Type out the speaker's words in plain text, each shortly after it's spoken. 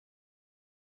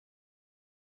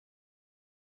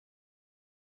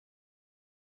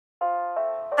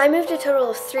I moved a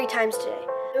total of 3 times today.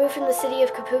 I moved from the city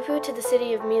of Kapupu to the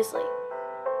city of Muesli.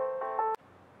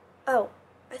 Oh,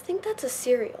 I think that's a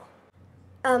cereal.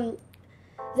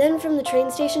 Then from the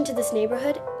train station to this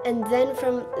neighborhood, and then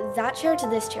from that chair to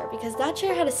this chair, because that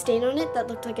chair had a stain on it that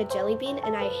looked like a jelly bean,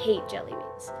 and I hate jelly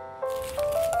beans.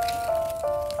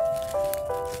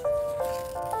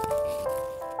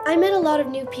 I met a lot of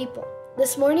new people.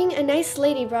 This morning, a nice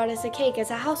lady brought us a cake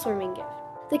as a housewarming gift.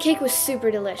 The cake was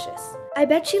super delicious. I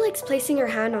bet she likes placing her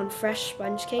hand on fresh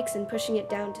sponge cakes and pushing it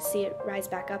down to see it rise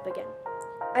back up again.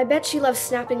 I bet she loves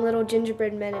snapping little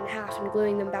gingerbread men in half and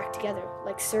gluing them back together,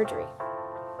 like surgery.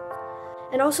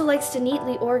 And also likes to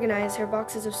neatly organize her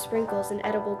boxes of sprinkles and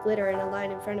edible glitter in a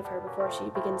line in front of her before she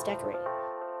begins decorating.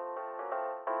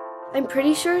 I'm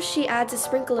pretty sure she adds a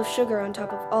sprinkle of sugar on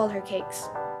top of all her cakes.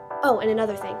 Oh, and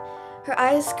another thing. Her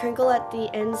eyes crinkle at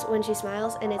the ends when she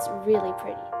smiles, and it's really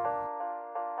pretty.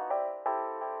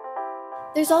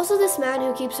 There's also this man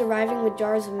who keeps arriving with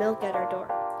jars of milk at our door.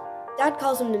 Dad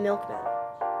calls him the milkman.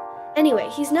 Anyway,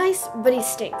 he's nice, but he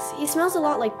stinks. He smells a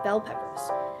lot like bell peppers.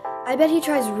 I bet he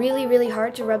tries really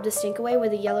hard to rub the stink away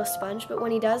with a yellow sponge, but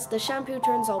when he does, the shampoo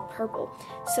turns all purple,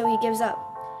 so he gives up.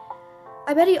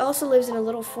 I bet he also lives in a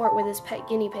little fort with his pet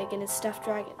guinea pig and his stuffed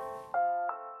dragon.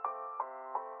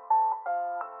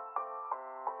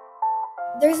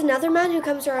 There's another man who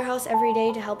comes to our house every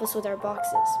day to help us with our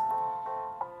boxes.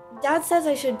 Dad says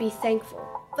I should be thankful,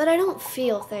 but I don't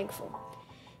feel thankful.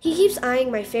 He keeps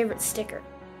eyeing my favorite sticker.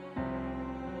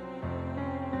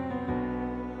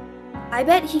 I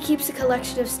bet he keeps a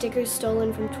collection of stickers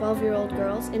stolen from 12-year-old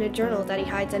girls in a journal that he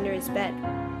hides under his bed.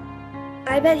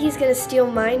 I bet he's gonna steal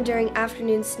mine during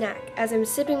afternoon snack as I'm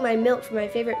sipping my milk from my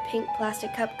favorite pink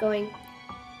plastic cup going,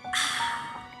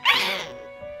 ah.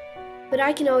 But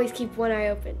I can always keep one eye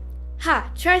open. Ha!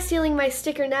 Try stealing my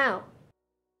sticker now!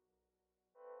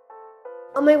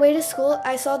 On my way to school,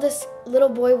 I saw this little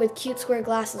boy with cute square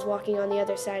glasses walking on the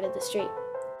other side of the street.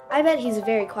 I bet he's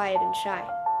very quiet and shy.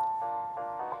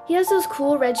 He has those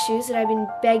cool red shoes that I've been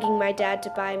begging my dad to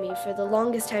buy me for the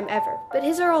longest time ever, but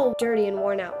his are all dirty and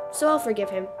worn out, so I'll forgive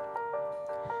him.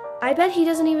 I bet he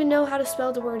doesn't even know how to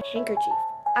spell the word handkerchief.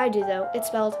 I do though. It's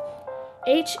spelled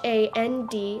Handkerchief.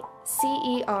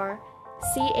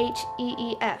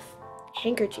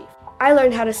 Handkerchief. I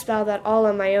learned how to spell that all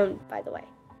on my own, by the way.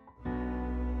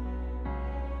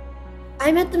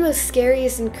 I met the most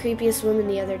scariest and creepiest woman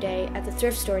the other day at the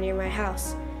thrift store near my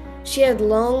house. She had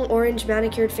long orange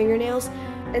manicured fingernails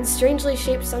and strangely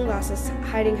shaped sunglasses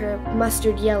hiding her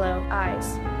mustard yellow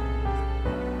eyes.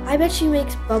 I bet she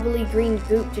makes bubbly green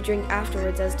goop to drink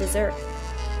afterwards as dessert.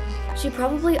 She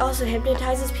probably also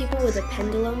hypnotizes people with a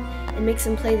pendulum and makes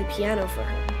them play the piano for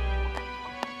her.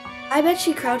 I bet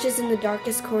she crouches in the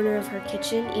darkest corner of her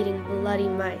kitchen eating bloody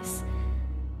mice.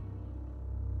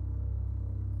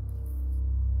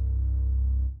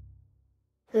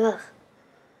 Ugh.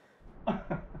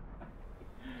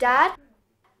 Dad?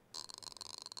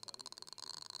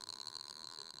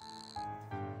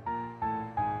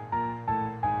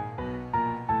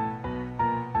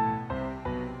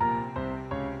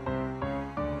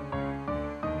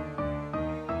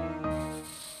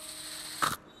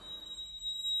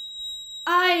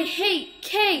 I hate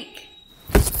cake!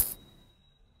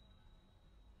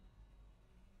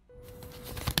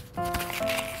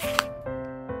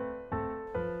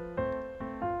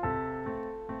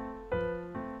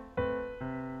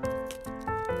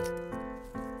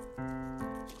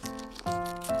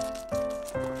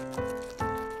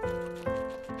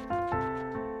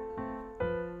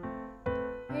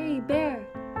 Hey, Bear,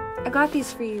 I got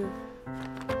these for you.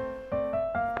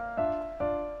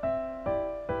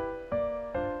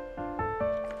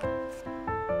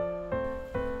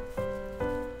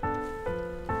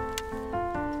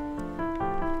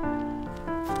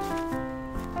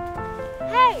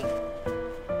 Hey!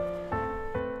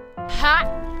 Hot!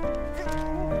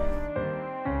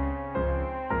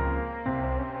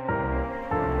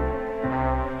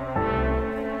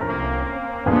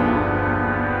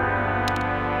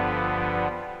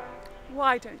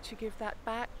 Why don't you give that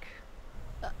back?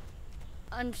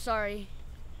 I'm sorry.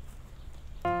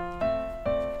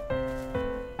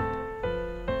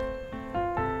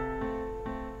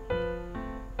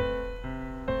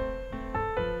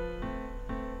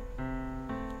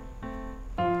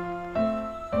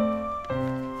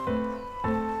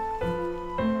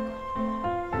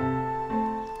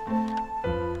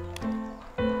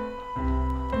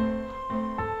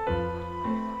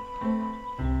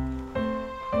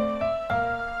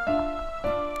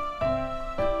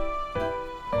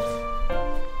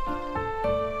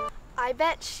 I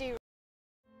bet she